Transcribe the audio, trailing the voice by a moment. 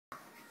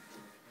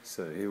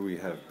So here we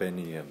have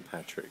Benny and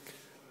Patrick.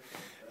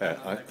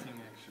 Hacking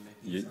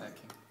actually. He's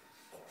hacking.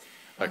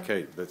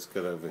 Okay, let's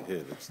get over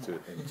here. Let's do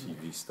it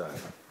MTV style.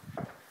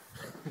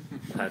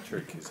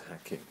 Patrick is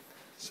hacking.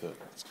 So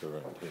let's go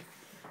around here.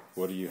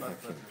 What are you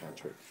hacking,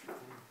 Patrick?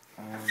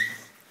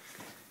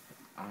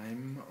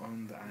 I'm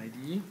on the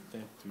idea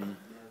that we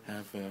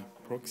have a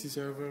proxy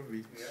server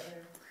which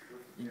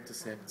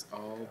intercepts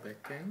all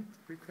backend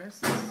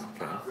requests.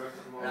 Okay.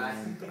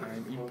 And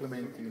I'm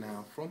implementing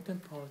now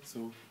front-end part,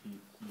 so he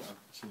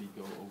actually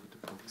go over the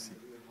proxy.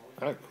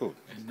 Oh, cool.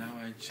 And now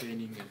I'm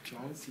chaining a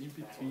chance in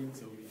between,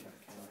 so we can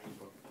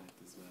debug that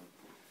as well.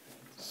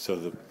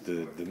 So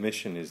the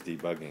mission is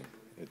debugging.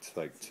 It's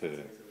like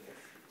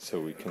so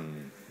we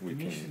can. The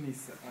mission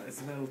is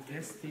as well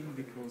testing,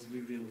 because we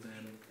will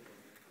then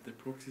the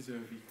proxy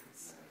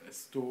service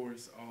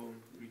stores all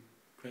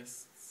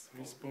requests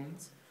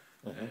response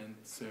and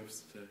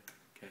serves the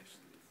cached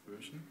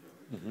version.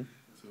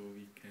 So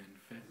we can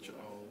fetch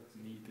all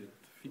needed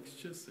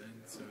fixtures and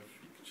serve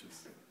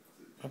fixtures.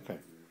 Okay.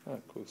 Oh,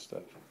 cool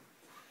stuff.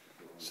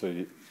 So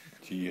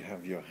do you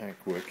have your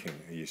hack working?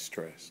 Are you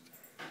stressed?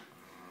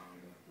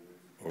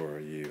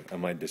 Or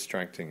am I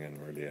distracting and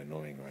really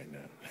annoying right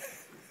now?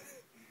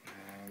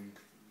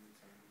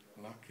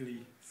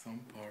 Luckily, some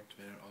part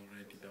were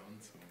already done,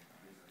 so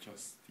I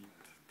just did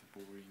the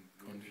boring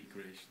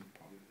configuration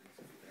part.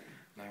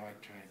 Now I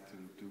try to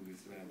do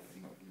as well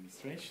an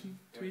administration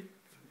to it.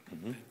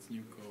 That's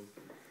new code,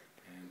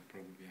 and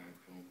probably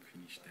I won't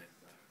finish that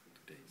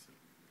today. So.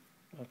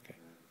 Okay.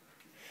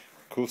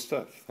 Cool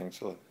stuff.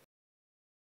 Thanks a lot.